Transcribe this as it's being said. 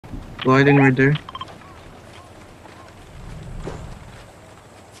Gliding right there.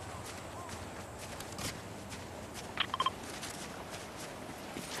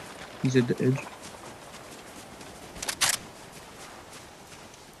 He's at the edge.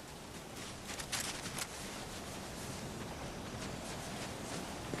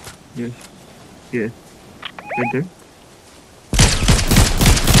 Yes. Yeah. Right there.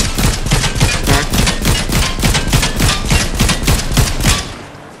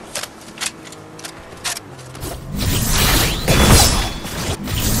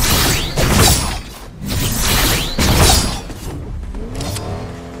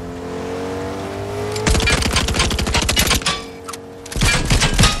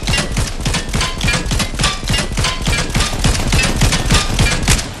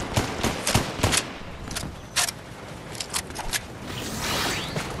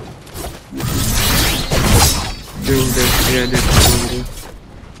 They're over there. Yeah, they're over there.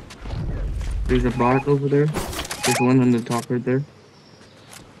 There's a bot over there. There's one on the top right there.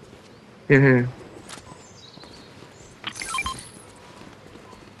 Here.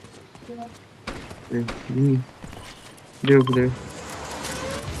 There. They're over there.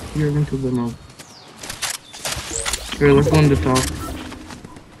 Here, I'm gonna kill them out. Here, let's go on the top.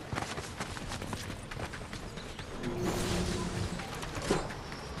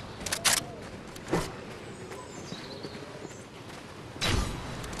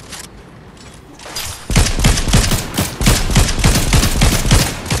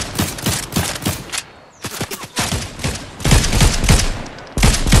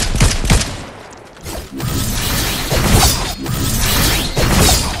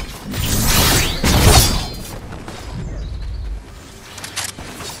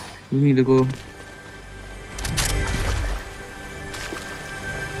 We need to go.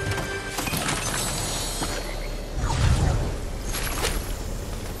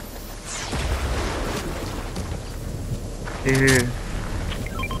 Here.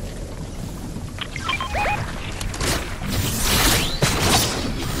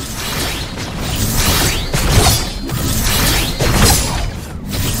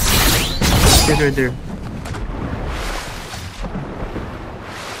 Get right there.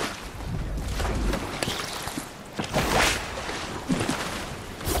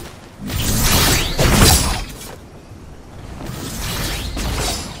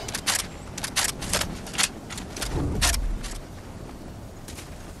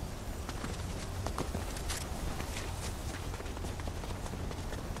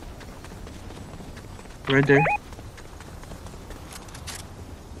 Right there.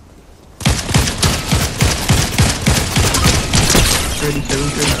 $37,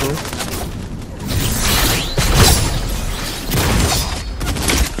 $34.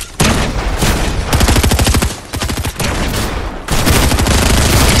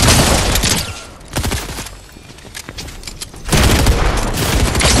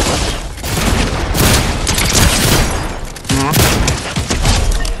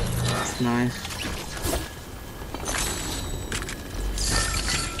 Nice.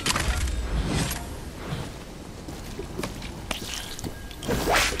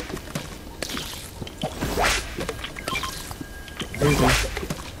 There you go.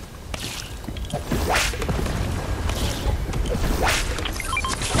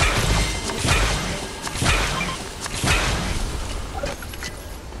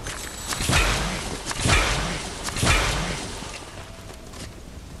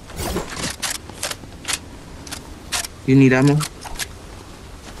 You need ammo?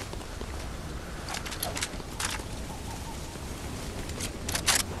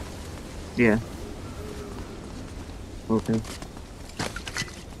 Yeah. Okay.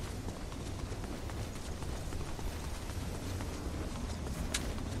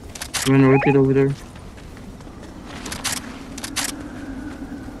 You wanna rotate over there?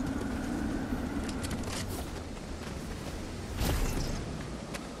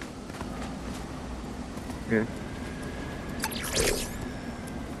 Yeah.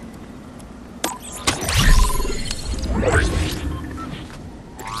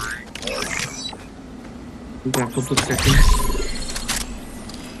 We got a couple seconds.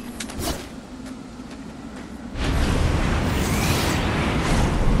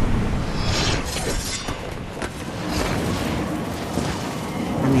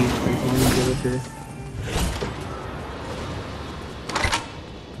 I need to get up there.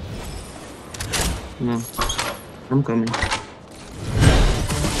 No, I'm coming.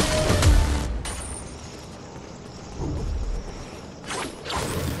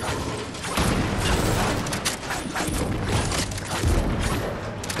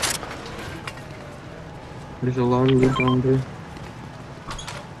 There's a lot of loot down there.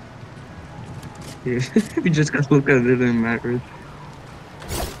 Yeah. We just gotta look at it and matter.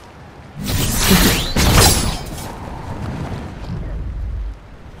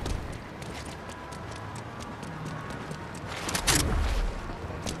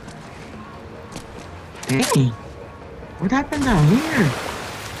 Dang, what happened down here?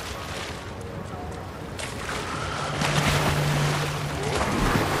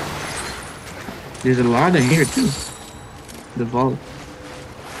 There's a lot in here too. The vault.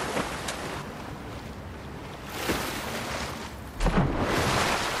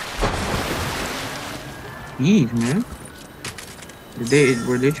 Jeez, man.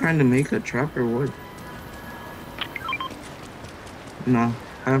 Were they trying to make a trap or what? No,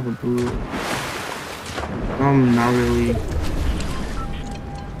 I have a blue. Not really.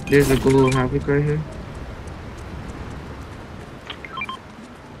 There's a glue havoc right here.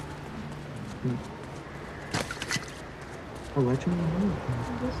 Oh, watch out.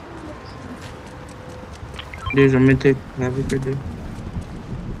 There's a mythic havoc right there.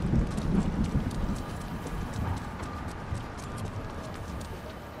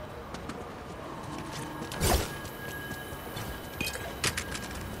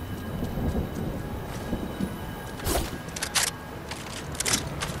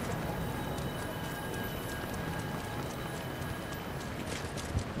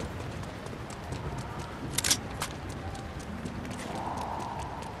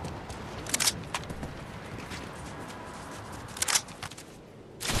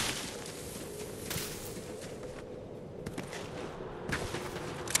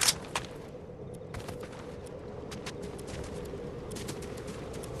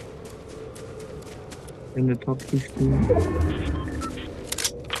 In the top 15.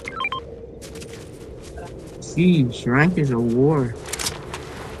 Jeez, rank is a war.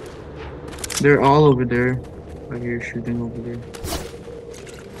 They're all over there. I hear shooting over there.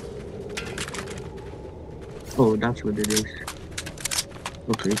 Oh, that's what it is.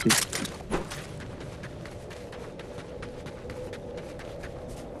 Okay, okay.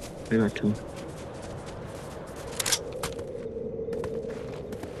 I got two.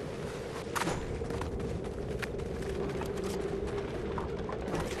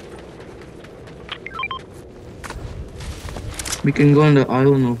 We can go on the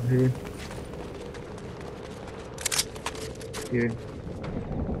island over here. Here.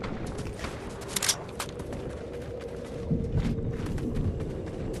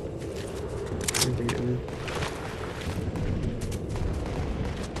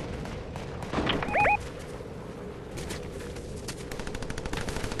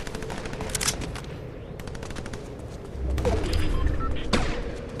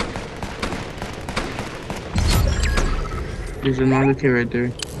 There's another kid right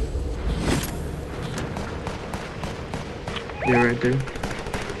there. Yeah, right there.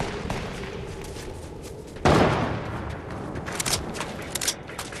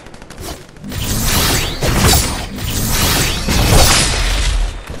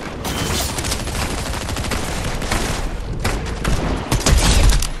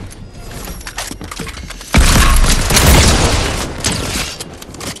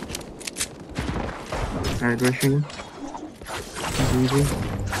 Alright, rushing. Easy.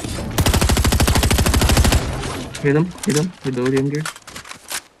 Hit him, hit the ODM gear.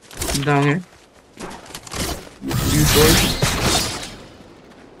 He's down here. Use doors.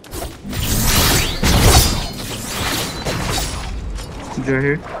 He's right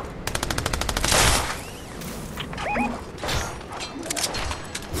here.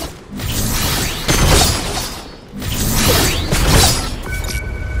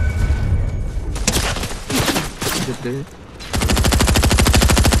 He's up there.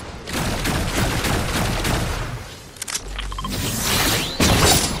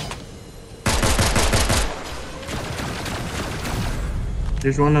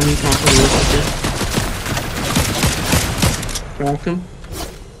 There's one on me top of the roof up there. Cracked him.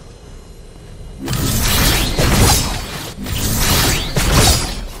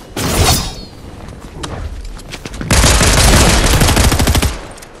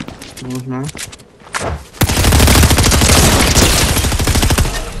 Almost not.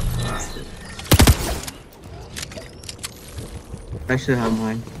 I should have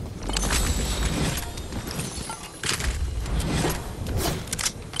mine.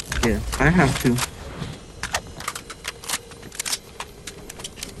 Yeah, I have to.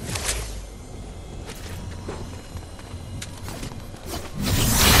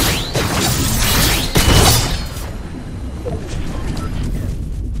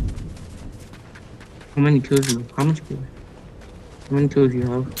 How many kills you? How much kills? How many kills you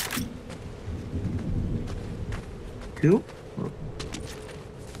have? 2? Oh.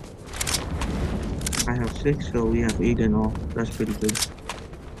 I have 6, so we have 8 in all. That's pretty good.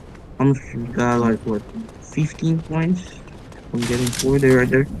 Almost got like what, 15 points from getting 4 there right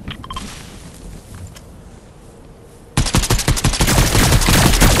there.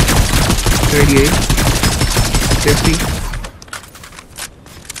 38, 50.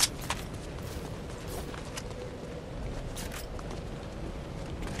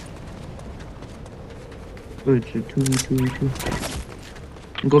 So it's a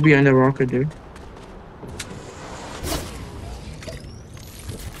 2v2v2. Go behind the rocket there.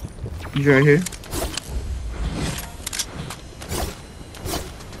 He's right here.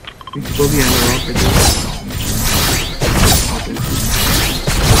 You can go behind the rocket there.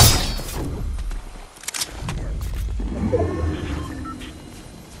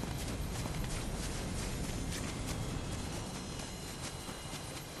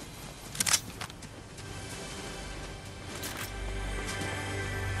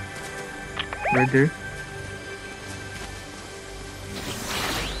 Right there.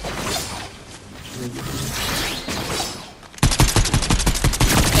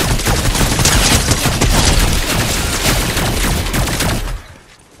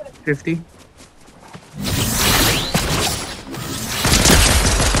 $50.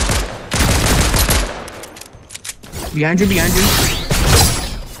 Behind you, behind you.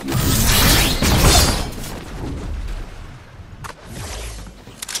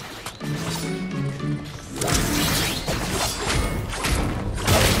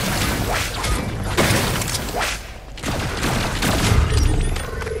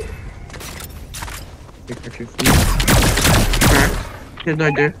 At your feet. Crack. He's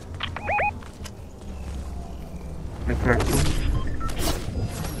right there. I cracked him.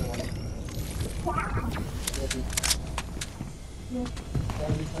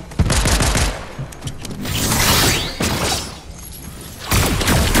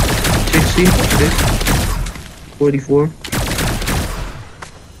 $60. 44.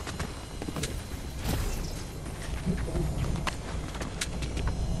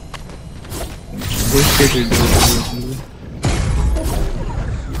 Those kids are doing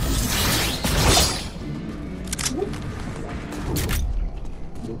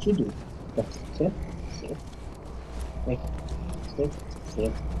What you do? Sit. Wait.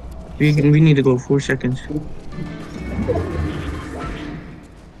 Sit. we need to go 4 seconds.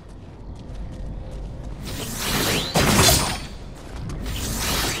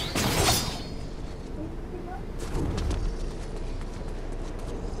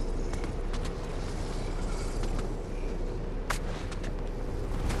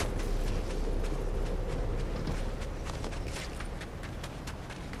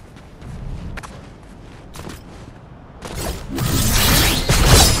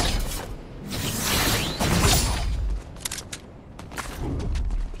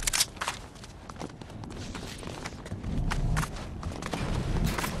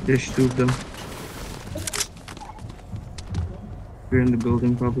 There's 2 of them. They're in the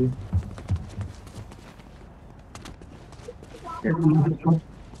building probably.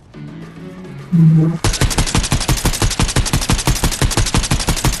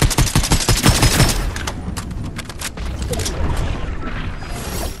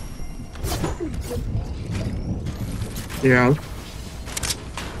 They're out.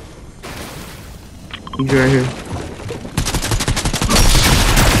 He's right here.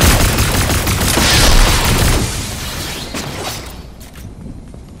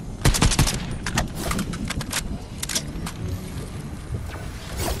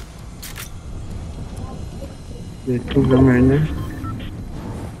 There's 2 of them right in there.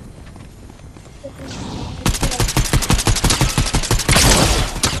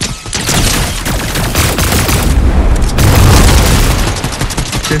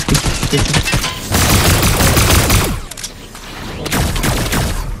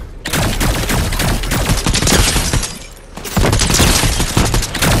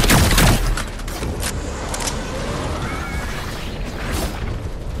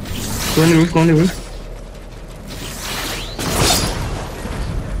 Go on the roof, go on the roof.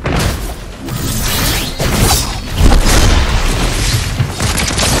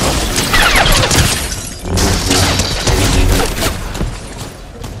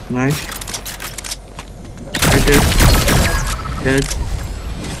 Nice. Right there. Dead.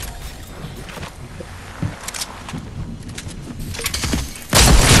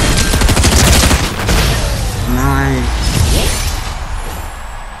 Nice.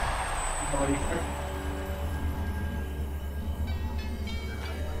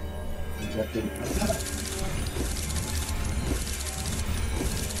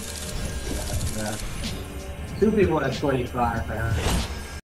 Two people at 25.